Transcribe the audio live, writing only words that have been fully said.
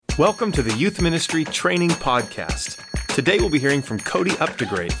Welcome to the Youth Ministry Training Podcast. Today we'll be hearing from Cody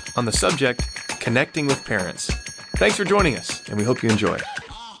Updegrave on the subject, Connecting with Parents. Thanks for joining us, and we hope you enjoy.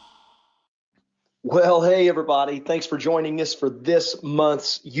 Well, hey, everybody. Thanks for joining us for this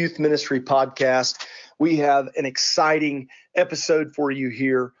month's Youth Ministry Podcast. We have an exciting episode for you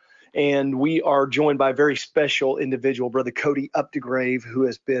here, and we are joined by a very special individual, Brother Cody Updegrave, who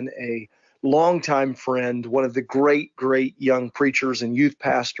has been a longtime friend, one of the great young preachers and youth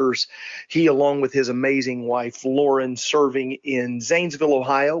pastors. He, along with his amazing wife, Lauren, serving in Zanesville,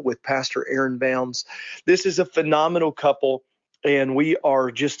 Ohio with Pastor Aaron Bounds. This is a phenomenal couple, and we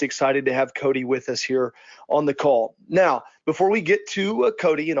are just excited to have Cody with us here on the call. Now, before we get to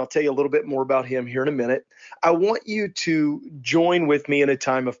Cody, and I'll tell you a little bit more about him here in a minute, I want you to join with me in a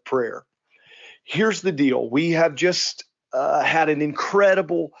time of prayer. Here's the deal. We have just had an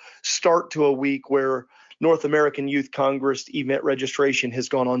incredible start to a week where North American Youth Congress event registration has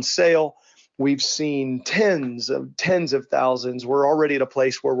gone on sale. We've seen tens of thousands. We're already at a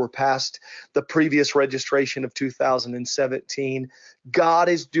place where we're past the previous registration of 2017. God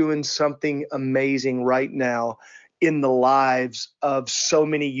is doing something amazing right now in the lives of so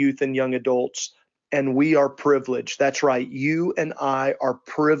many youth and young adults. And we are privileged. That's right. You and I are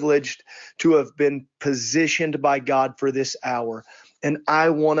privileged to have been positioned by God for this hour. And I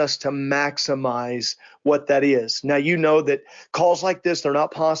want us to maximize what that is. Now, you know that calls like this, they're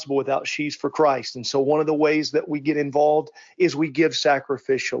not possible without She's for Christ. And so one of the ways that we get involved is we give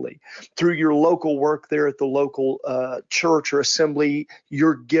sacrificially. Through your local work there at the local church or assembly,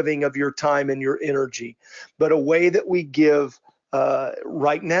 you're giving of your time and your energy. But a way that we give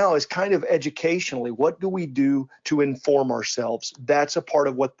right now is kind of educationally. What do we do to inform ourselves? That's a part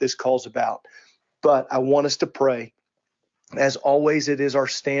of what this call's about. But I want us to pray. As always, it is our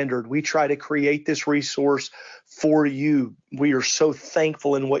standard. We try to create this resource for you. We are so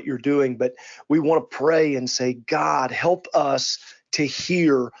thankful in what you're doing, but we want to pray and say, God, help us to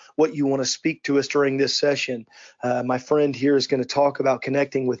hear what you want to speak to us during this session. My friend here is going to talk about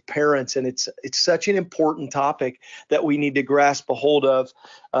connecting with parents, and it's such an important topic that we need to grasp a hold of,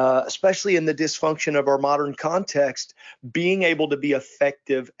 especially in the dysfunction of our modern context. Being able to be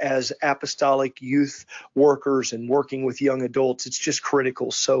effective as apostolic youth workers and working with young adults, it's just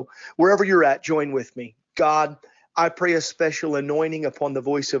critical. So wherever you're at, join with me. God, I pray a special anointing upon the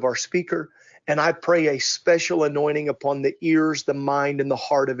voice of our speaker. And I pray a special anointing upon the ears, the mind, and the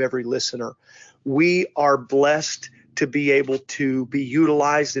heart of every listener. We are blessed to be able to be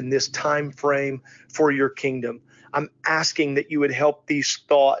utilized in this time frame for your kingdom. I'm asking that you would help these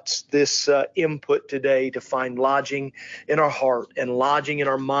thoughts, this input today to find lodging in our heart and lodging in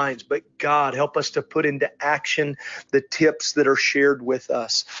our minds. But God, help us to put into action the tips that are shared with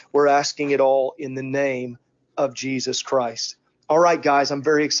us. We're asking it all in the name of Jesus Christ. All right, guys, I'm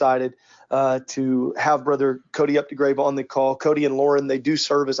very excited to have Brother Cody Updegrave on the call. Cody and Lauren, they do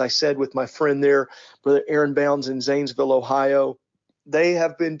serve, as I said, with my friend there, Brother Aaron Bounds in Zanesville, Ohio. They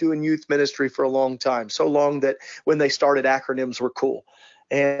have been doing youth ministry for a long time, so long that when they started, acronyms were cool.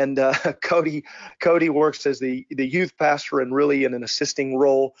 And Cody works as the youth pastor and really in an assisting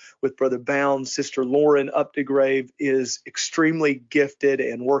role with Brother Bounds. Sister Lauren Updegrave is extremely gifted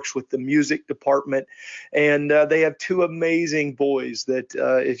and works with the music department. And they have two amazing boys that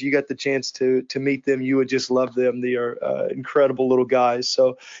if you got the chance to meet them, you would just love them. They are incredible little guys.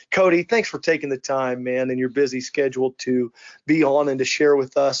 So Cody, thanks for taking the time, man, in your busy schedule to be on and to share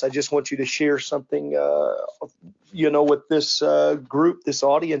with us. I just want you to share something with this group, this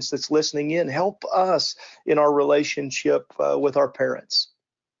audience that's listening in. Help us in our relationship with our parents.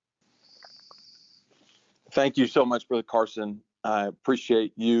 Thank you so much, Brother Carson. I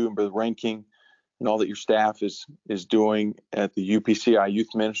appreciate you and Brother Ranking and all that your staff is doing at the UPCI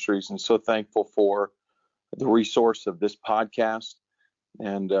Youth Ministries, and so thankful for the resource of this podcast,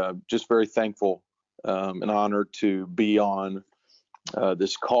 and just very thankful and honored to be on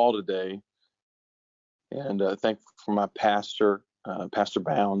this call today. And thankful for my pastor, Pastor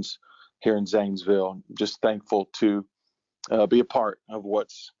Bounds, here in Zanesville. Just thankful to be a part of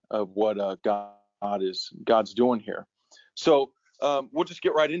what God's doing here. So we'll just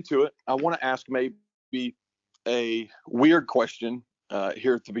get right into it. I want to ask maybe a weird question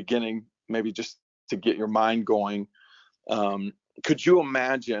here at the beginning, maybe just to get your mind going. Could you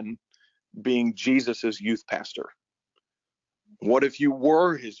imagine being Jesus's youth pastor? What if you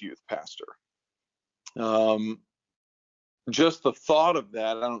were his youth pastor? Just the thought of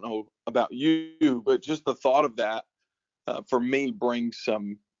that, I don't know about you, but just the thought of that for me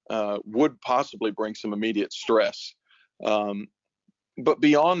would possibly bring some immediate stress. But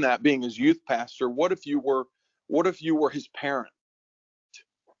beyond that, being his youth pastor, what if you were his parent?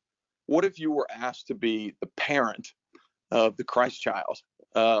 what if you were asked to be the parent of the Christ child?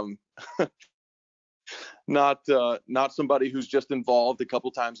 Um, not somebody who's just involved a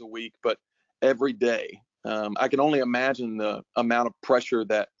couple times a week, but every day. I can only imagine the amount of pressure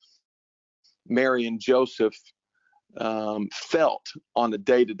that Mary and Joseph felt on a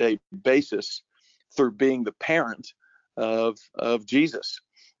day-to-day basis through being the parent of Jesus.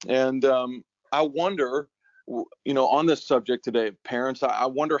 And I wonder, on this subject today of parents, I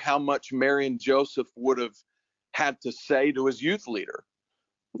wonder how much Mary and Joseph would have had to say to his youth leader.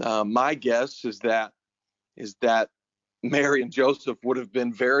 My guess is that Mary and Joseph would have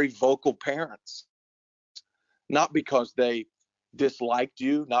been very vocal parents, not because they disliked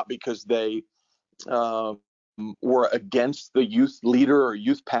you, not because they were against the youth leader or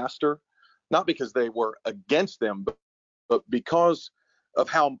youth pastor, not because they were against them, but because of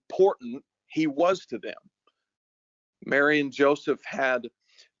how important he was to them. Mary and Joseph had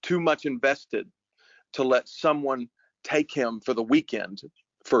too much invested to let someone take him for the weekend,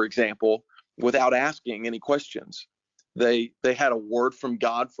 for example, without asking any questions. They had a word from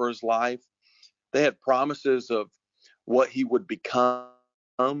God for his life. They had promises of what he would become.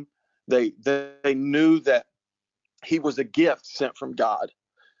 They knew that he was a gift sent from God.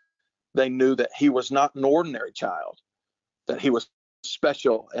 They knew that he was not an ordinary child, that he was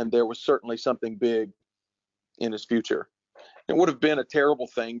special, and there was certainly something big in his future. It would have been a terrible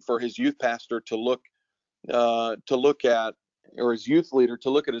thing for his youth pastor to look at, or his youth leader to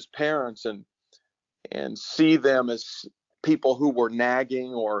look at his parents and see them as people who were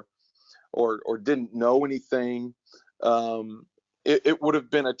nagging or didn't know anything. It would have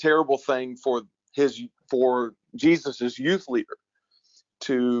been a terrible thing for Jesus's youth leader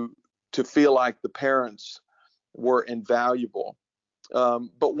to feel like the parents were invaluable.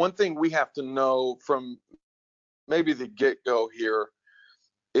 But one thing we have to know from maybe the get-go here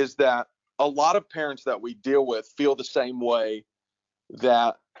is that a lot of parents that we deal with feel the same way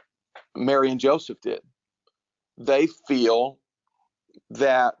that Mary and Joseph did. They feel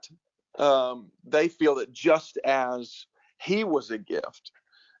that just as he was a gift,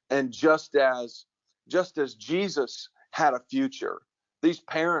 and just as Jesus had a future, these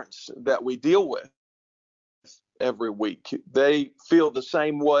parents that we deal with every week, they feel the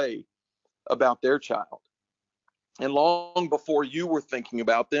same way about their child. And long before you were thinking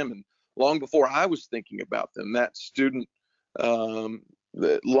about them, and long before I was thinking about them, that student,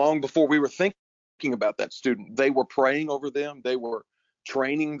 long before we were thinking about that student, they were praying over them, they were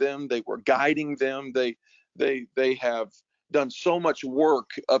training them, they were guiding them. They have done so much work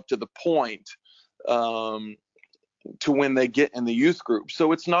up to the point to when they get in the youth group.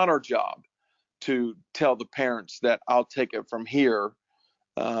 So it's not our job to tell the parents that I'll take it from here.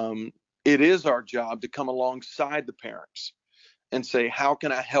 It is our job to come alongside the parents and say, how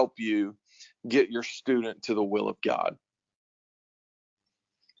can I help you get your student to the will of God?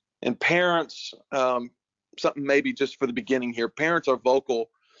 And parents, something maybe just for the beginning here, parents are vocal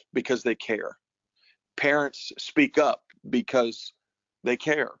because they care. Parents speak up because they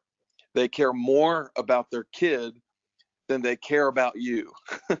care. They care more about their kid than they care about you.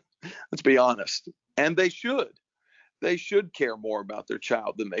 Let's be honest. And they should. They should care more about their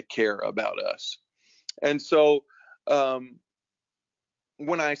child than they care about us. And so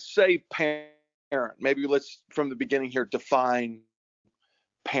when I say parent, maybe let's from the beginning here define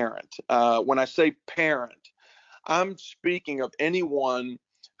parent. When I say parent, I'm speaking of anyone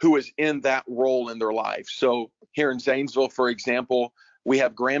who is in that role in their life. So here in Zanesville, for example, we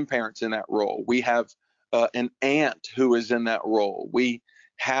have grandparents in that role. We have an aunt who is in that role. We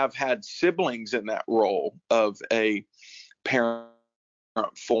have had siblings in that role of a parent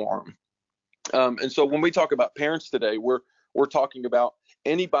form. And so when we talk about parents today, we're talking about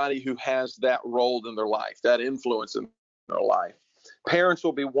anybody who has that role in their life, that influence in their life. Parents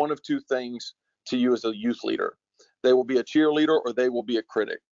will be one of two things to you as a youth leader. They will be a cheerleader or they will be a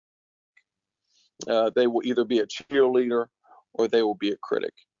critic. They will either be a cheerleader or they will be a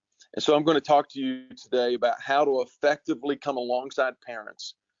critic. And so I'm going to talk to you today about how to effectively come alongside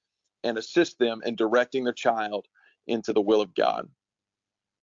parents and assist them in directing their child into the will of God.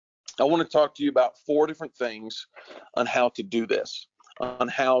 I want to talk to you about 4 different things on how to do this, on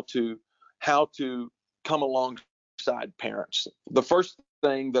how to come alongside parents. The first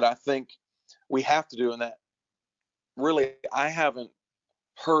thing that I think we have to do, and that really I haven't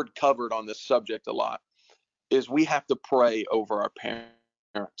heard covered on this subject a lot, is we have to pray over our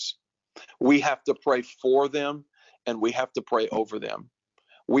parents. We have to pray for them, and we have to pray over them.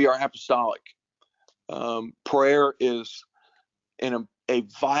 We are apostolic. Prayer is a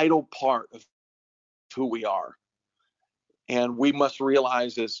vital part of who we are. And we must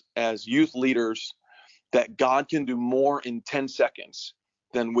realize as youth leaders that God can do more in 10 seconds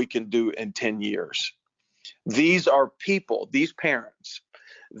than we can do in 10 years. These are people, these parents,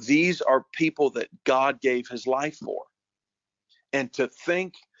 these are people that God gave his life for. And to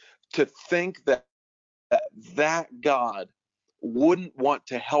think that God wouldn't want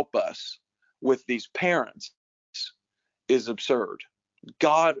to help us with these parents is absurd.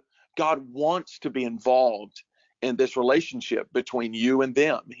 God wants to be involved in this relationship between you and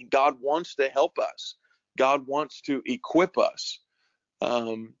them. God wants to help us. God wants to equip us.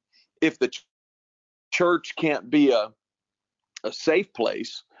 If the church can't be a safe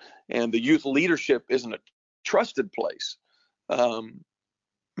place and the youth leadership isn't a trusted place,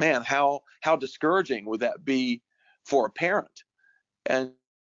 man, how discouraging would that be for a parent? And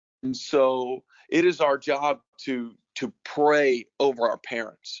so it is our job to pray over our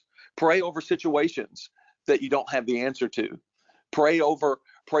parents, pray over situations that you don't have the answer to, pray over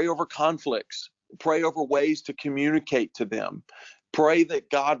conflicts, pray over ways to communicate to them, pray that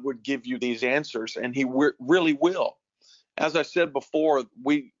God would give you these answers, and he really will. As I said before,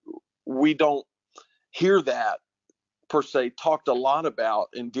 we don't hear that per se talked a lot about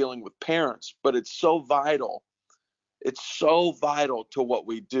in dealing with parents, but it's so vital. It's so vital to what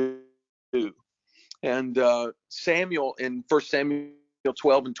we do. And Samuel, in 1 Samuel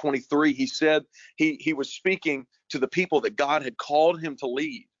 12:23, he said he was speaking to the people that God had called him to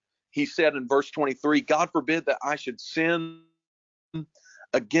lead. He said in verse 23, God forbid that I should sin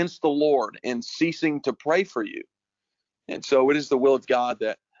against the Lord in ceasing to pray for you. And so it is the will of God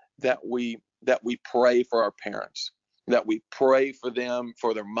that we pray for our parents, that we pray for them,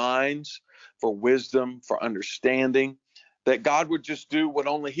 for their minds, for wisdom, for understanding, that God would just do what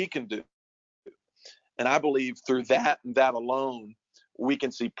only he can do. And I believe through that and that alone, we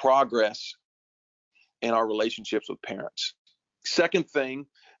can see progress in our relationships with parents. Second thing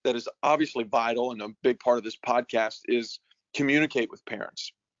that is obviously vital and a big part of this podcast is communicate with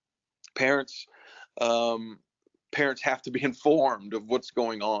parents. Parents have to be informed of what's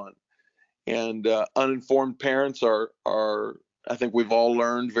going on. And uninformed parents are, I think we've all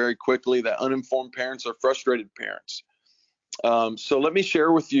learned very quickly that uninformed parents are frustrated parents. So let me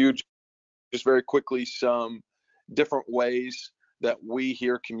share with you just very quickly some different ways that we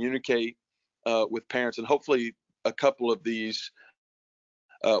here communicate with parents, and hopefully a couple of these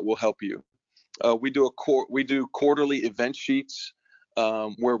will help you. We do quarterly event sheets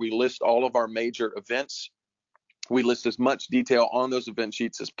where we list all of our major events. We list as much detail on those event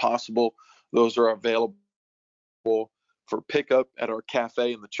sheets as possible. Those are available for pickup at our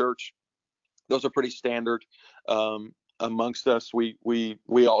cafe in the church. Those are pretty standard amongst us. We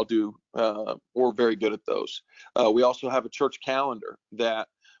all do. We're very good at those. We also have a church calendar that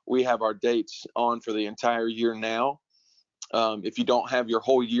we have our dates on for the entire year now. If you don't have your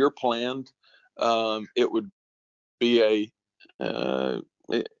whole year planned, it would be a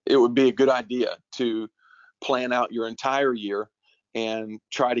good idea to plan out your entire year and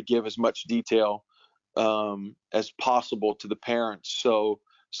try to give as much detail as possible to the parents so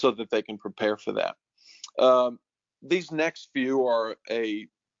that they can prepare for that. These next few are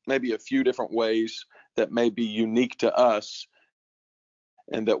maybe a few different ways that may be unique to us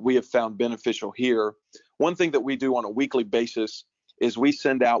and that we have found beneficial here. One thing that we do on a weekly basis is we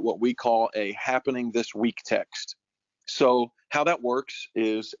send out what we call a happening this week text. So how that works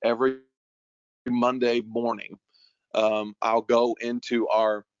is every Monday morning, I'll go into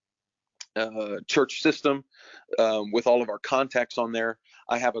our church system with all of our contacts on there.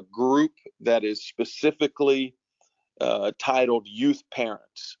 I have a group that is specifically titled Youth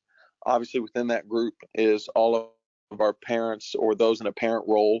Parents. Obviously, within that group is all of our parents or those in a parent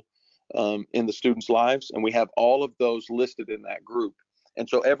role in the students' lives, and we have all of those listed in that group. And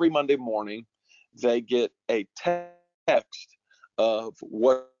so every Monday morning, they get a text of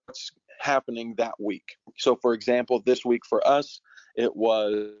what's happening that week. So, for example, this week for us, it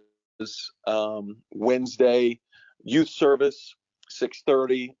was Wednesday youth service,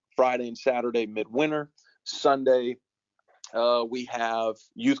 6:30, Friday and Saturday midwinter. Sunday, we have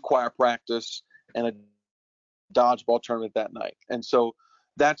youth choir practice and a dodgeball tournament that night. And so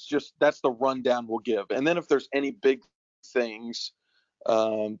that's the rundown we'll give. And then if there's any big things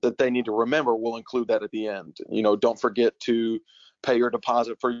that they need to remember, we'll include that at the end. Don't forget to pay your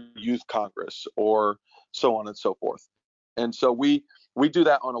deposit for youth congress or so on and so forth. And so we do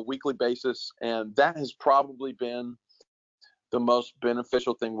that on a weekly basis, and that has probably been the most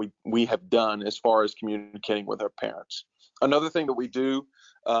beneficial thing we have done as far as communicating with our parents. Another thing that we do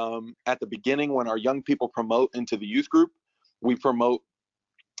at the beginning when our young people promote into the youth group, we promote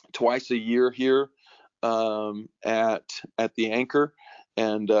twice a year here at the Anchor.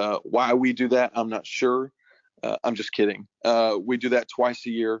 And why we do that, I'm not sure. I'm just kidding. We do that twice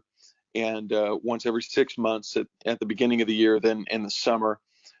a year, and once every 6 months at the beginning of the year, then in the summer,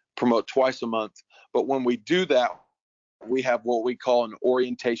 promote twice a month. But when we do that, we have what we call an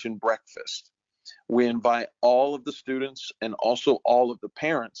orientation breakfast. We invite all of the students and also all of the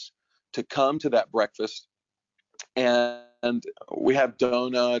parents to come to that breakfast. And we have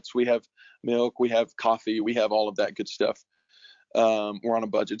donuts, we have milk, we have coffee, we have all of that good stuff. We're on a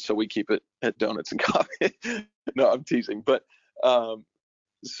budget, so we keep it at donuts and coffee. No, I'm teasing. But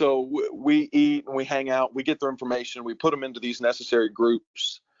so we eat and we hang out, we get their information, we put them into these necessary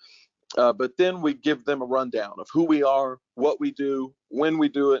groups. But then we give them a rundown of who we are, what we do, when we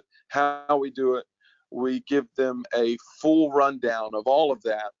do it, how we do it. We give them a full rundown of all of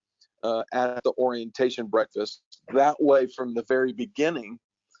that at the orientation breakfast. That way, from the very beginning,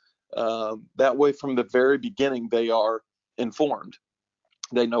 they are informed.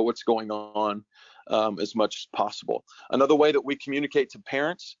 They know what's going on as much as possible. Another way that we communicate to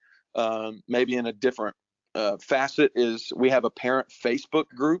parents, maybe in a different facet, is we have a parent Facebook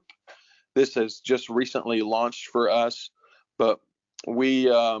group. This has just recently launched for us, but we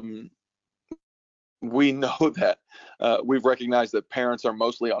know that we've recognized that parents are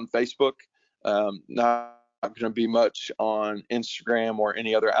mostly on Facebook, not going to be much on Instagram or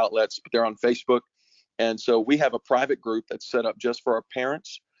any other outlets, but they're on Facebook. And so we have a private group that's set up just for our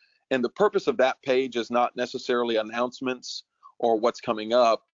parents. And the purpose of that page is not necessarily announcements or what's coming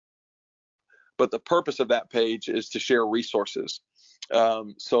up, but the purpose of that page is to share resources.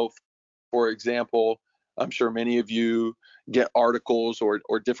 So, for example, I'm sure many of you get articles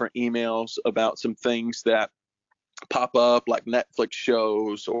or different emails about some things that pop up, like Netflix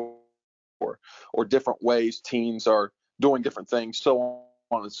shows or different ways teens are doing different things, so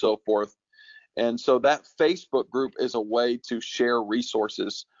on and so forth. And so that Facebook group is a way to share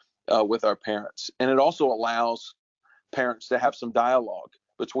resources with our parents. And it also allows parents to have some dialogue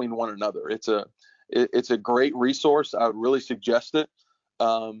between one another. It's a great resource. I would really suggest it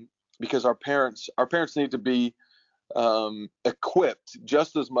because our parents need to be equipped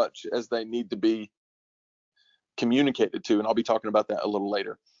just as much as they need to be communicated to. And I'll be talking about that a little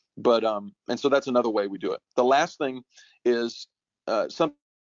later. But and so that's another way we do it. The last thing is something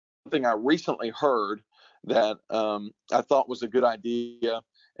I recently heard that I thought was a good idea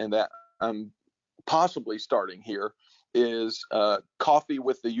and that I'm possibly starting here is coffee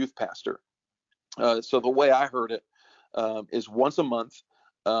with the youth pastor. So the way I heard it is once a month,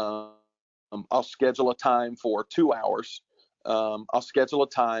 I'll schedule a time for 2 hours. I'll schedule a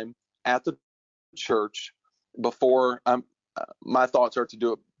time at the church before my thoughts are to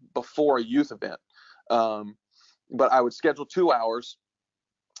do it before a youth event. But I would schedule 2 hours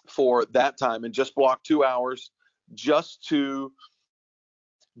for that time and just block 2 hours just to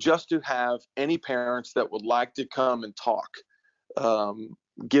have any parents that would like to come and talk,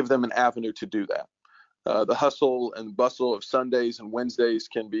 give them an avenue to do that. The hustle and bustle of Sundays and Wednesdays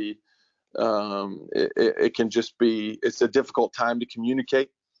can be, it can just be, it's a difficult time to communicate.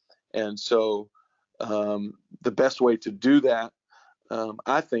 And so the best way to do that,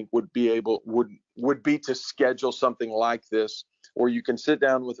 I think would be to schedule something like this, where you can sit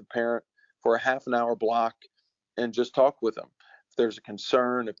down with a parent for a half an hour block and just talk with them. If there's a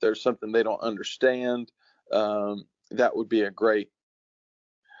concern, if there's something they don't understand, that would be a great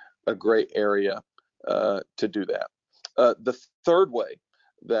area to do that. The third way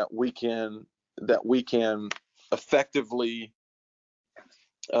that we can effectively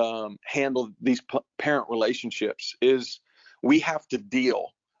handle these parent relationships is we have to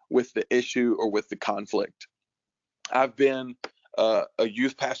deal with the issue or with the conflict. I've been a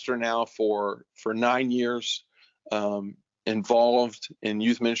youth pastor now for 9 years, involved in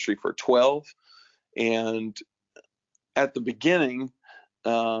youth ministry for 12. And at the beginning,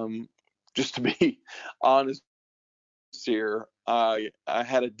 just to be honest here, I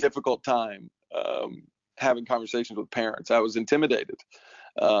had a difficult time having conversations with parents. I was intimidated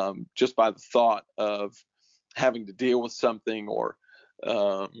just by the thought of having to deal with something or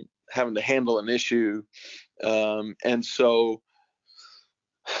having to handle an issue. And so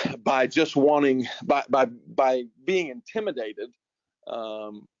by being intimidated,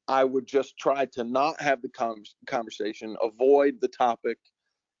 I would just try to not have the conversation, avoid the topic,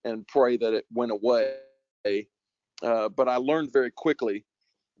 and pray that it went away. But I learned very quickly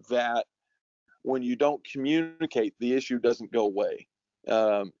that when you don't communicate, the issue doesn't go away.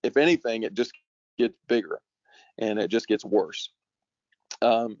 If anything, it just gets bigger and it just gets worse.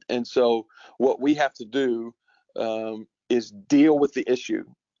 And so what we have to do is deal with the issue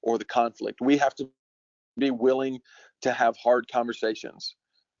or the conflict. We have to be willing to have hard conversations.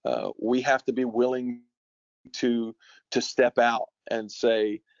 We have to be willing to step out and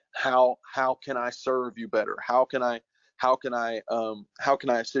say, how can I serve you better? How can I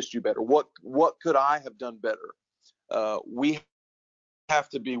assist you better? What could I have done better? We have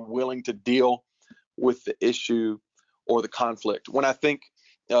to be willing to deal with the issue or the conflict. When I think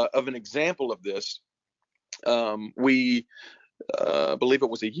of an example of this, we believe it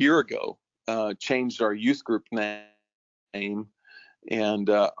was a year ago, changed our youth group name, and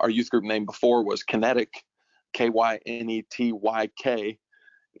our youth group name before was Kinetic, Kynetyk,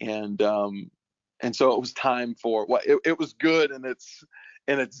 and so it was time for it was good in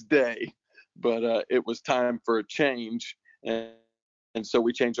its day, but it was time for a change, and so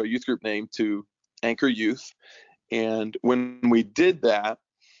we changed our youth group name to Anchor Youth. And when we did that,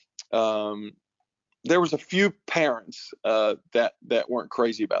 there was a few parents that weren't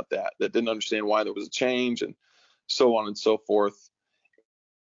crazy about that didn't understand why there was a change, and so on and so forth.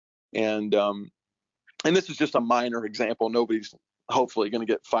 And this is just a minor example. Nobody's hopefully going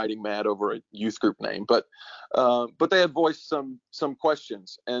to get fighting mad over a youth group name, but they had voiced some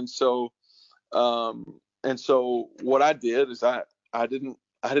questions, and so what I did is I didn't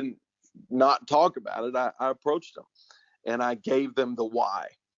not talk about it. I approached them and I gave them the why.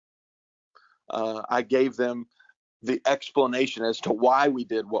 I gave them the explanation as to why we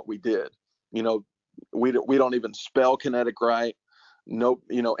did what we did. We don't even spell kinetic right. No,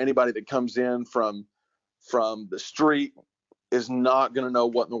 anybody that comes in from the street is not going to know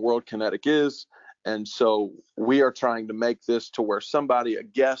what in the world kinetic is. And so we are trying to make this to where somebody, a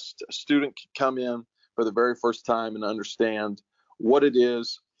guest, a student, can come in for the very first time and understand what it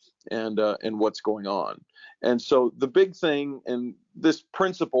is and what's going on. And so the big thing, and this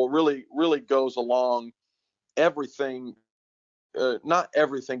principle really goes along everything, not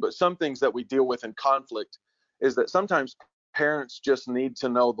everything, but some things that we deal with in conflict, is that sometimes parents just need to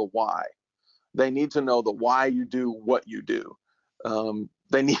know the why. They need to know the why you do what you do.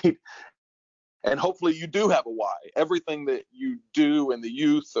 They need, and hopefully you do have a why. Everything that you do in the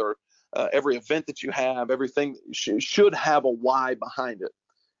youth, or every event that you have, everything should have a why behind it.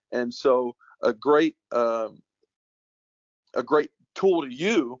 And so a great tool to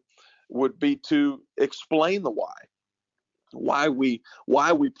you would be to explain the why we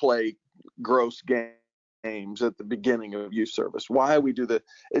play gross games at the beginning of youth service, why we do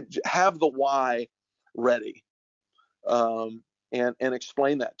have the why ready, and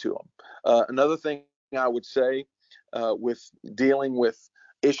explain that to them. Another thing I would say with dealing with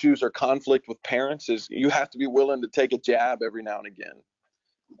issues or conflict with parents is you have to be willing to take a jab every now and again.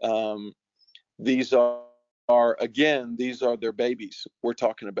 These are their babies we're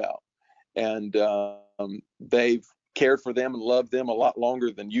talking about, and they've cared for them and loved them a lot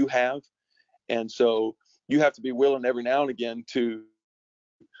longer than you have, and so you have to be willing every now and again to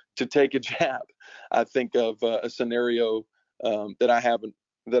take a jab. I think of a scenario that I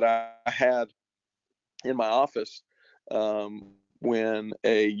had in my office when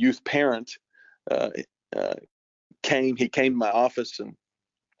a youth parent came to my office,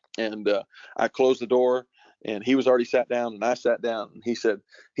 and I closed the door, and he was already sat down, and I sat down, and he said,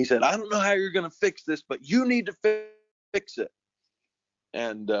 I don't know how you're going to fix this, but you need to fix it.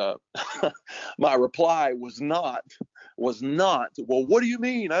 And my reply was not, well, what do you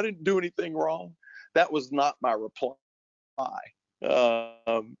mean? I didn't do anything wrong. That was not my reply.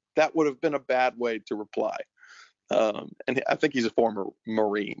 That would have been a bad way to reply. And I think he's a former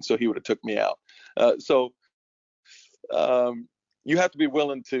Marine, so he would have took me out. You have to be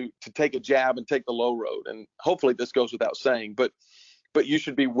willing to take a jab and take the low road. And hopefully this goes without saying, but you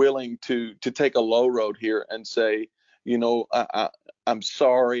should be willing to take a low road here and say, I'm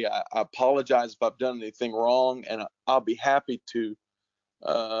sorry. I apologize if I've done anything wrong, and I'll be happy to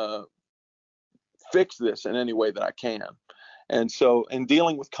fix this in any way that I can. And so in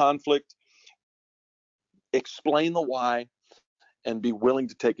dealing with conflict, explain the why and be willing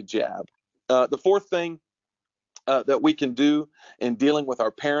to take a jab. The fourth thing that we can do in dealing with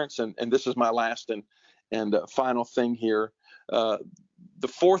our parents, and this is my last and final thing here. The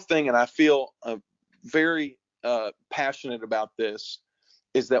fourth thing, and I feel very passionate about this,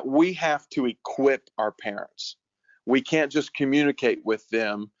 is that we have to equip our parents. We can't just communicate with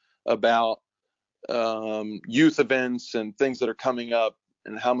them about youth events and things that are coming up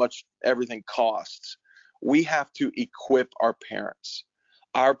and how much everything costs. We have to equip our parents.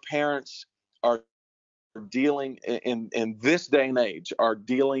 Our parents are dealing in this day and age, are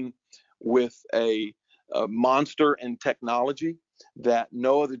dealing with a monster in technology that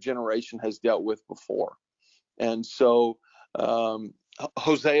no other generation has dealt with before. And so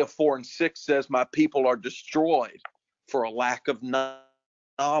Hosea 4:6 says, "My people are destroyed for a lack of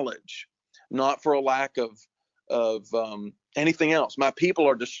knowledge, not for a lack of anything else. My people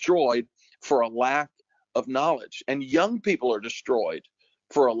are destroyed for a lack of knowledge, and young people are destroyed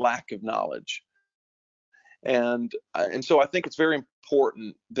for a lack of knowledge." And so I think it's very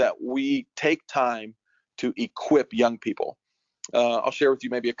important that we take time to equip young people. I'll share with you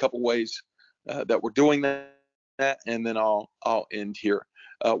maybe a couple ways that we're doing that, and then I'll end here.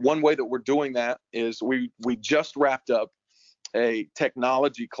 One way that we're doing that is we just wrapped up a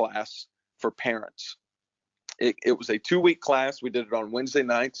technology class for parents. It was a 2-week class. We did it on Wednesday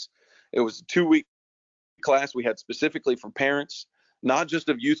nights. It was a 2-week class we had specifically for parents, not just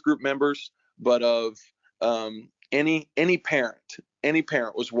of youth group members, but of any parent. Any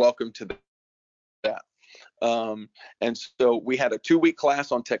parent was welcome to that. And so we had a 2-week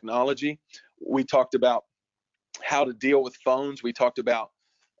class on technology. We talked about how to deal with phones. We talked about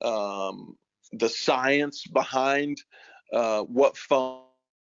the science behind what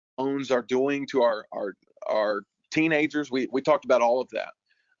phones are doing to our teenagers. We talked about all of that.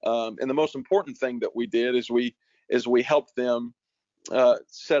 And the most important thing that we did is we helped them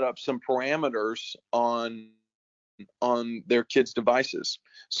set up some parameters on their kids' devices.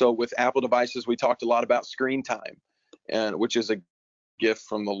 So with Apple devices, we talked a lot about screen time, and which is a gift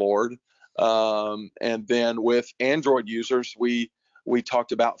from the Lord. And then with Android users, we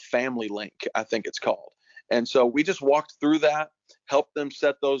talked about Family Link, I think it's called. And so we just walked through that, helped them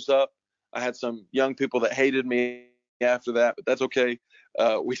set those up. I had some young people that hated me after that, but that's okay.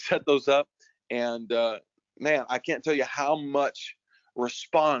 We set those up, and man, I can't tell you how much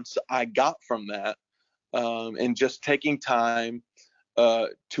response I got from that, and just taking time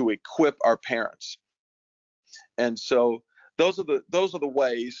to equip our parents. And so those are the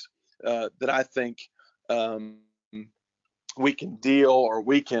ways that I think we can deal, or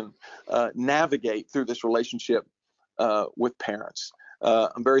we can navigate through this relationship with parents.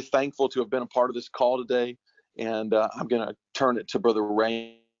 I'm very thankful to have been a part of this call today, and I'm going to turn it to Brother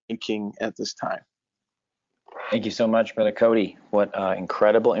Ranking at this time. Thank you so much, Brother Cody. What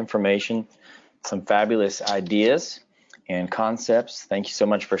incredible information, some fabulous ideas and concepts. Thank you so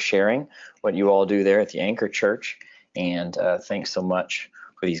much for sharing what you all do there at the Anchor Church, and thanks so much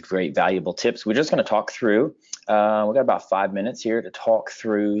for these great, valuable tips. We're just going to talk through, we've got about 5 minutes here to talk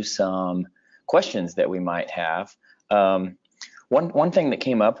through some questions that we might have. One thing that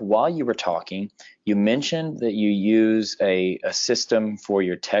came up while you were talking, you mentioned that you use a system for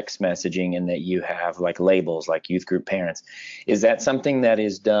your text messaging, and that you have like labels like youth group parents. Is that something that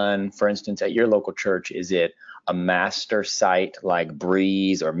is done, for instance, at your local church? Is it a master site like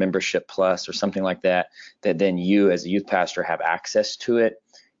Breeze or Membership Plus or something like that, that then you as a youth pastor have access to it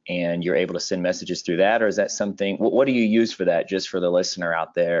and you're able to send messages through that? Or is that something, what do you use for that, just for the listener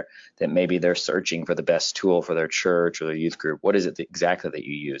out there that maybe they're searching for the best tool for their church or their youth group? What is it exactly that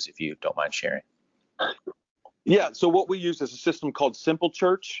you use, if you don't mind sharing? Yeah, so what we use is a system called Simple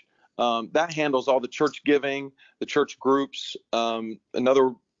Church. That handles all the church giving, the church groups.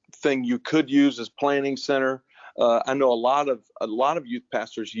 Another thing you could use is Planning Center. I know a lot of youth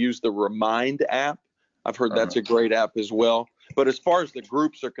pastors use the Remind app. I've heard that's a great app as well. But as far as the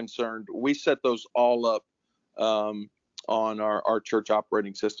groups are concerned, we set those all up on our church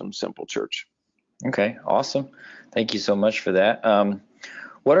operating system, Simple Church. Okay, awesome. Thank you so much for that.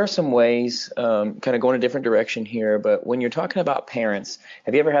 What are some ways, kind of going a different direction here, but when you're talking about parents,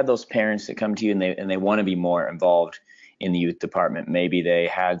 have you ever had those parents that come to you and they want to be more involved in the youth department? Maybe they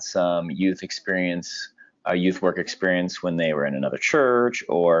had some youth work experience when they were in another church,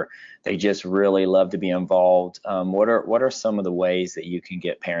 or they just really love to be involved. What are some of the ways that you can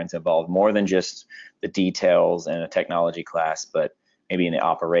get parents involved, more than just the details in a technology class, but maybe in the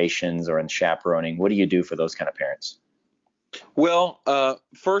operations or in chaperoning? What do you do for those kind of parents? Well,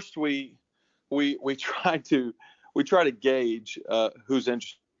 first we try to gauge who's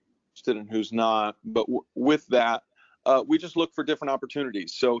interested and who's not. But with that, we just look for different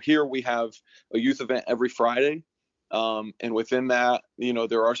opportunities. So here we have a youth event every Friday, and within that,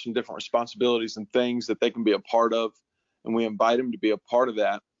 there are some different responsibilities and things that they can be a part of, and we invite them to be a part of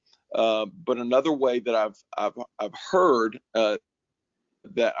that. But another way that I've heard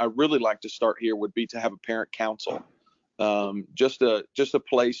that I really like to start here would be to have a parent council. Just a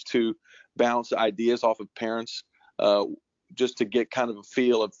place to bounce ideas off of parents, just to get kind of a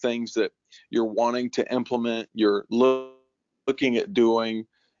feel of things that you're wanting to implement, you're looking at doing,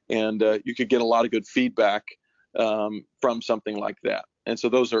 and you could get a lot of good feedback from something like that. And so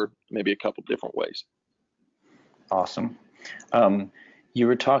those are maybe a couple different ways. Awesome. You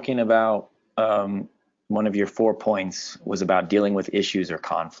were talking about one of your 4 points was about dealing with issues or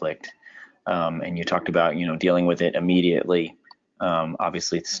conflict. And you talked about, dealing with it immediately.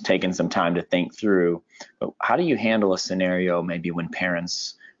 Obviously, it's taken some time to think through. But how do you handle a scenario maybe when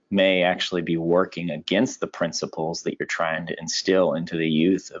parents may actually be working against the principles that you're trying to instill into the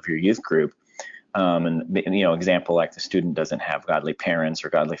youth of your youth group? Example like the student doesn't have godly parents or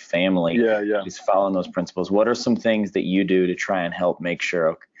godly family. Yeah. He's following those principles. What are some things that you do to try and help make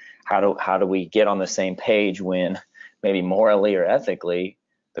sure, how do we get on the same page when maybe morally or ethically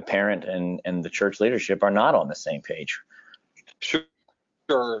the parent and the church leadership are not on the same page?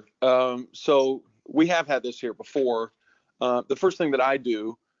 Sure. So we have had this here before. The first thing that I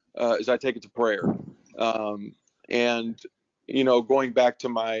do is I take it to prayer. Going back to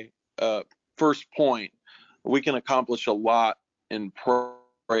my first point, we can accomplish a lot in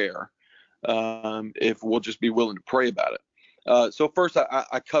prayer if we'll just be willing to pray about it. So first,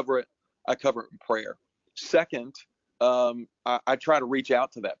 I cover it. I cover it in prayer. Second, I try to reach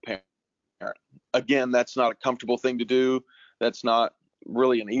out to that parent. Again, that's not a comfortable thing to do. That's not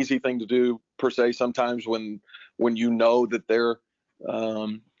really an easy thing to do per se. Sometimes when you know that they're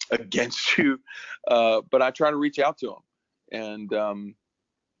against you, but I try to reach out to them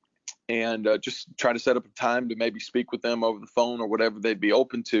and just try to set up a time to maybe speak with them over the phone or whatever they'd be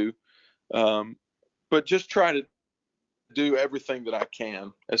open to. But just try to do everything that I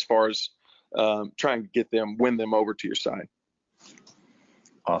can as far as trying to win them over to your side.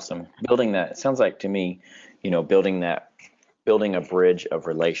 Awesome. Building that, it sounds like to me, building a bridge of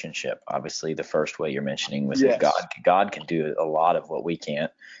relationship. Obviously, the first way you're mentioning was Yes. that God can do a lot of what we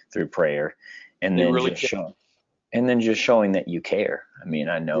can't through prayer, and then really just showing that you care. I mean,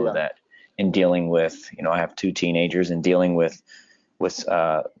 I know Yeah. that in dealing with, I have 2 teenagers, and dealing with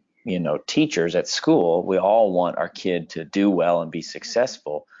teachers at school, we all want our kid to do well and be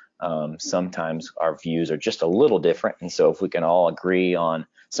successful. Sometimes our views are just a little different. And so if we can all agree on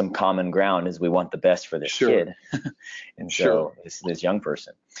some common ground is we want the best for this kid. And so this young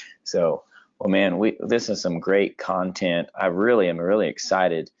person. So, well, man, this is some great content. I really am really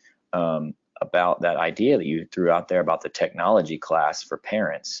excited about that idea that you threw out there about the technology class for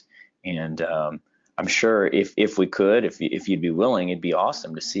parents. And I'm sure if you'd be willing, it'd be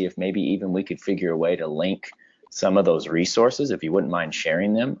awesome to see if maybe even we could figure a way to link some of those resources, if you wouldn't mind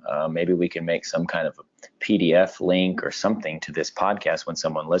sharing them. Maybe we can make some kind of a PDF link or something to this podcast when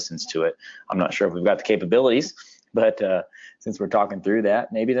someone listens to it. I'm not sure if we've got the capabilities, but since we're talking through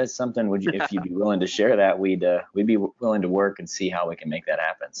that, maybe that's something. If you'd be willing to share that, we'd be willing to work and see how we can make that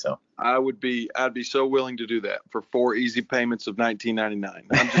happen. So I'd be so willing to do that for 4 easy payments of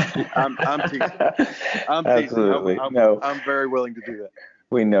 $19.99. I'm teasing. Absolutely. I'm very willing to do that.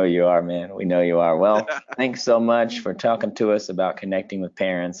 We know you are, man. We know you are. Well, thanks so much for talking to us about connecting with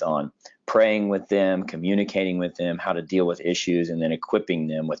parents, on praying with them, communicating with them, how to deal with issues, and then equipping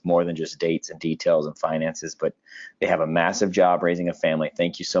them with more than just dates and details and finances. But they have a massive job raising a family.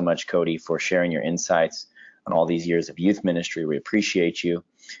 Thank you so much, Cody, for sharing your insights on all these years of youth ministry. We appreciate you.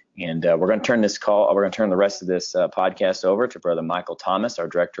 And we're going to turn the rest of this podcast over to Brother Michael Thomas, our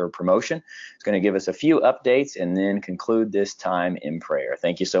Director of Promotion. He's going to give us a few updates and then conclude this time in prayer.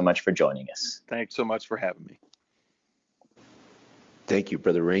 Thank you so much for joining us. Thanks so much for having me. Thank you,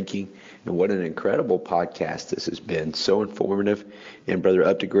 Brother Ranking. And what an incredible podcast this has been. So informative. And Brother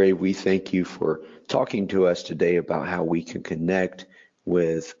Updegrave, we thank you for talking to us today about how we can connect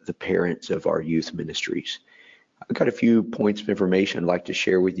with the parents of our youth ministries. I've got a few points of information I'd like to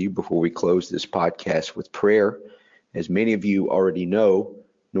share with you before we close this podcast with prayer. As many of you already know,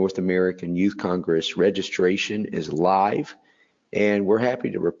 North American Youth Congress registration is live, and we're happy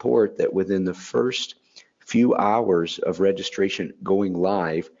to report that within the first few hours of registration going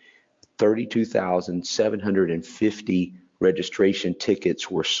live, 32,750 registration tickets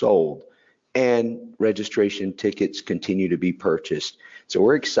were sold, and registration tickets continue to be purchased. So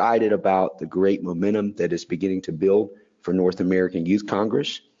we're excited about the great momentum that is beginning to build for North American Youth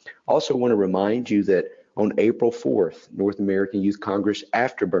Congress. Also want to remind you that on April 4th, North American Youth Congress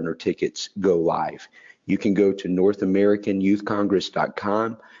Afterburner tickets go live. You can go to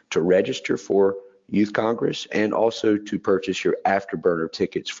NorthAmericanYouthCongress.com to register for Youth Congress and also to purchase your Afterburner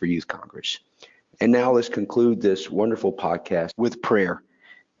tickets for Youth Congress. And now let's conclude this wonderful podcast with prayer.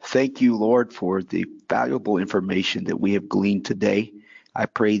 Thank you, Lord, for the valuable information that we have gleaned today. I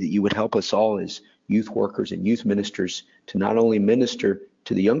pray that you would help us all as youth workers and youth ministers to not only minister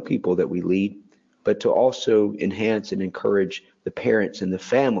to the young people that we lead, but to also enhance and encourage the parents and the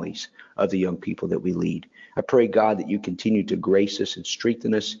families of the young people that we lead. I pray, God, that you continue to grace us and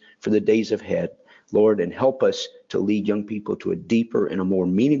strengthen us for the days ahead, Lord, and help us to lead young people to a deeper and a more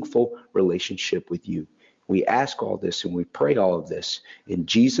meaningful relationship with you. We ask all this and we pray all of this in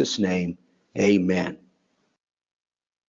Jesus' name. Amen.